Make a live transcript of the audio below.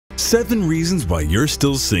7 reasons why you're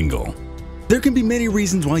still single. There can be many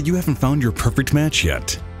reasons why you haven't found your perfect match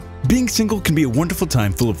yet. Being single can be a wonderful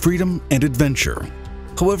time full of freedom and adventure.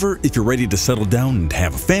 However, if you're ready to settle down and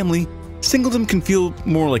have a family, singledom can feel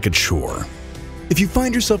more like a chore. If you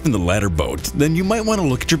find yourself in the latter boat, then you might want to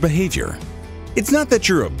look at your behavior. It's not that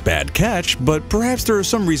you're a bad catch, but perhaps there are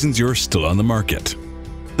some reasons you're still on the market.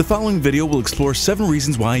 The following video will explore 7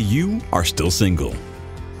 reasons why you are still single.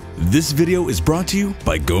 This video is brought to you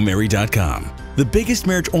by GoMarry.com, the biggest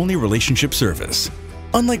marriage-only relationship service.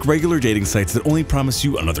 Unlike regular dating sites that only promise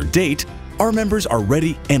you another date, our members are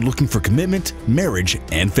ready and looking for commitment, marriage,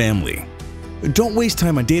 and family. Don't waste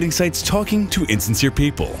time on dating sites talking to insincere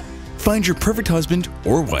people. Find your perfect husband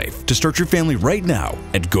or wife to start your family right now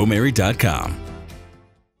at GoMarry.com.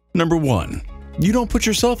 Number 1. You don't put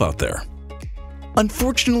yourself out there.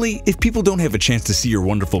 Unfortunately, if people don't have a chance to see your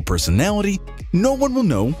wonderful personality, no one will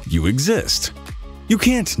know you exist. You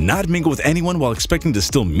can't not mingle with anyone while expecting to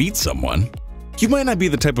still meet someone. You might not be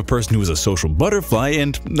the type of person who is a social butterfly,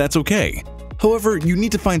 and that's okay. However, you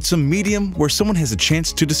need to find some medium where someone has a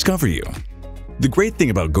chance to discover you. The great thing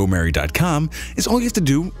about GoMarry.com is all you have to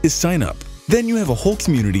do is sign up. Then you have a whole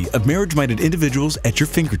community of marriage-minded individuals at your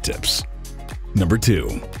fingertips. Number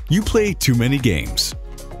 2. You play too many games.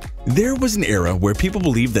 There was an era where people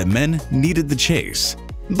believed that men needed the chase.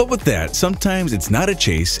 But with that, sometimes it's not a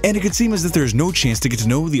chase and it could seem as if there's no chance to get to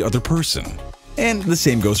know the other person. And the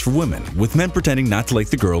same goes for women, with men pretending not to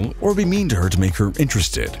like the girl or be mean to her to make her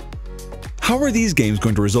interested. How are these games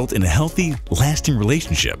going to result in a healthy, lasting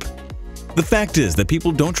relationship? The fact is that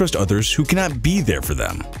people don't trust others who cannot be there for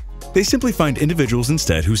them. They simply find individuals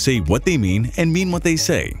instead who say what they mean and mean what they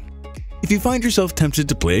say. If you find yourself tempted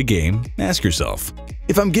to play a game, ask yourself,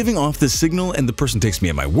 if I'm giving off this signal and the person takes me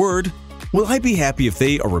at my word, will I be happy if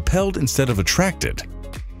they are repelled instead of attracted?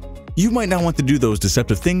 You might not want to do those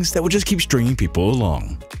deceptive things that will just keep stringing people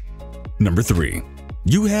along. Number 3.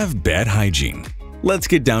 You have bad hygiene. Let's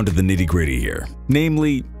get down to the nitty-gritty here,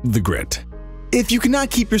 namely, the grit. If you cannot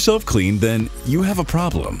keep yourself clean, then you have a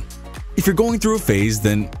problem. If you're going through a phase,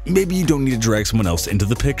 then maybe you don't need to drag someone else into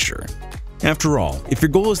the picture. After all, if your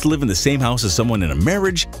goal is to live in the same house as someone in a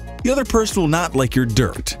marriage, the other person will not like your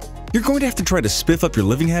dirt. You're going to have to try to spiff up your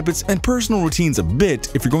living habits and personal routines a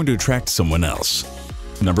bit if you're going to attract someone else.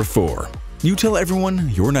 Number 4. You tell everyone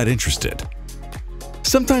you're not interested.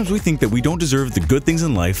 Sometimes we think that we don't deserve the good things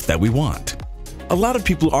in life that we want. A lot of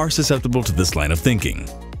people are susceptible to this line of thinking.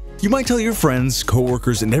 You might tell your friends,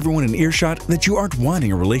 coworkers, and everyone in earshot that you aren't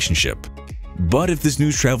wanting a relationship. But if this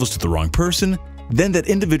news travels to the wrong person, then that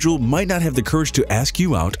individual might not have the courage to ask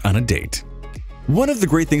you out on a date. One of the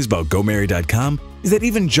great things about GoMarry.com is that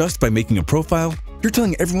even just by making a profile, you're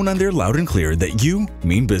telling everyone on there loud and clear that you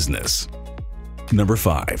mean business. Number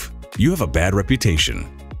 5. You have a bad reputation.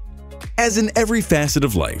 As in every facet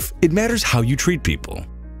of life, it matters how you treat people.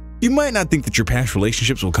 You might not think that your past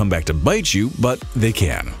relationships will come back to bite you, but they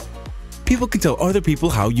can. People can tell other people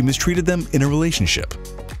how you mistreated them in a relationship.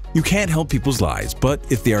 You can't help people's lies,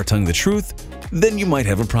 but if they are telling the truth, then you might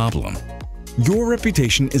have a problem. Your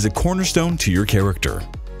reputation is a cornerstone to your character.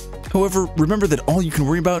 However, remember that all you can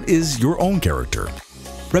worry about is your own character.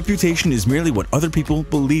 Reputation is merely what other people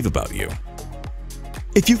believe about you.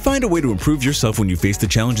 If you find a way to improve yourself when you face the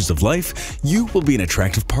challenges of life, you will be an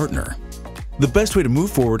attractive partner. The best way to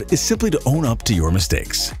move forward is simply to own up to your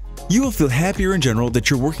mistakes. You will feel happier in general that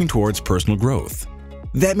you're working towards personal growth.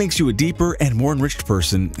 That makes you a deeper and more enriched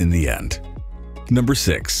person in the end. Number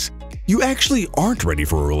 6. You actually aren't ready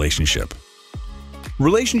for a relationship.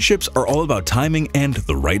 Relationships are all about timing and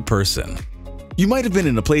the right person. You might have been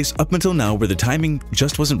in a place up until now where the timing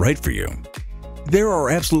just wasn't right for you. There are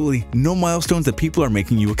absolutely no milestones that people are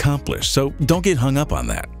making you accomplish, so don't get hung up on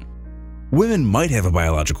that. Women might have a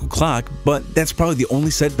biological clock, but that's probably the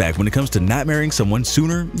only setback when it comes to not marrying someone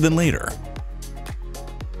sooner than later.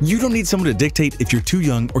 You don't need someone to dictate if you're too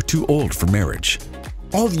young or too old for marriage.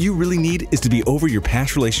 All you really need is to be over your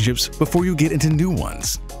past relationships before you get into new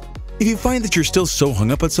ones. If you find that you're still so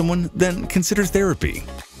hung up on someone, then consider therapy.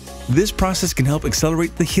 This process can help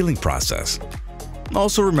accelerate the healing process.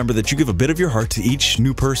 Also remember that you give a bit of your heart to each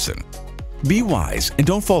new person. Be wise and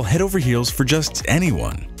don't fall head over heels for just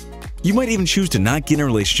anyone. You might even choose to not get in a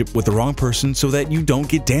relationship with the wrong person so that you don't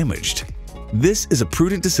get damaged. This is a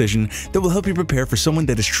prudent decision that will help you prepare for someone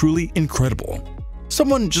that is truly incredible.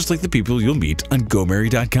 Someone just like the people you'll meet on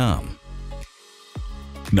GoMarry.com.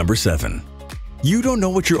 Number 7. You don't know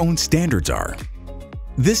what your own standards are.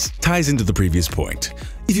 This ties into the previous point.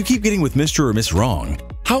 If you keep getting with Mr. or Miss Wrong,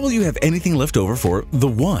 how will you have anything left over for the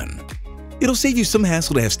one? It'll save you some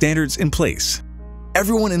hassle to have standards in place.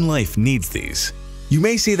 Everyone in life needs these. You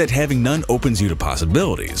may say that having none opens you to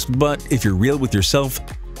possibilities, but if you're real with yourself,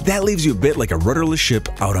 that leaves you a bit like a rudderless ship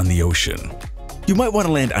out on the ocean. You might want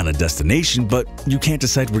to land on a destination, but you can't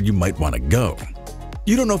decide where you might want to go.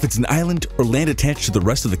 You don't know if it's an island or land attached to the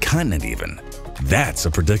rest of the continent even. That's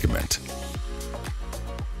a predicament.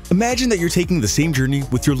 Imagine that you're taking the same journey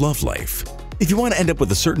with your love life. If you want to end up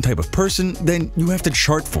with a certain type of person, then you have to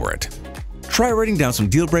chart for it. Try writing down some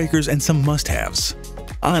deal breakers and some must-haves.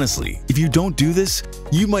 Honestly, if you don't do this,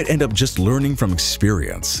 you might end up just learning from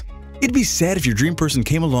experience. It'd be sad if your dream person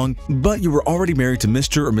came along, but you were already married to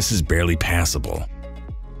Mr. or Mrs. Barely Passable.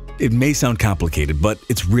 It may sound complicated, but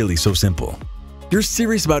it's really so simple. You're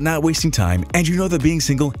serious about not wasting time, and you know that being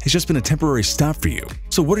single has just been a temporary stop for you.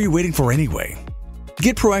 So what are you waiting for anyway?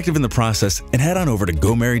 Get proactive in the process and head on over to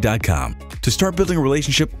GoMarry.com to start building a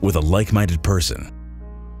relationship with a like-minded person.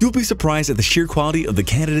 You'll be surprised at the sheer quality of the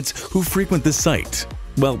candidates who frequent this site.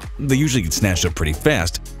 Well, they usually get snatched up pretty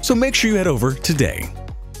fast, so make sure you head over today.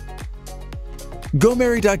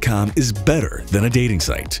 GoMarry.com is better than a dating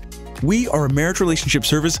site. We are a marriage relationship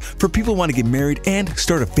service for people who want to get married and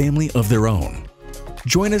start a family of their own.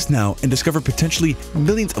 Join us now and discover potentially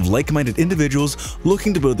millions of like-minded individuals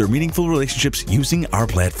looking to build their meaningful relationships using our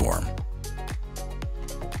platform.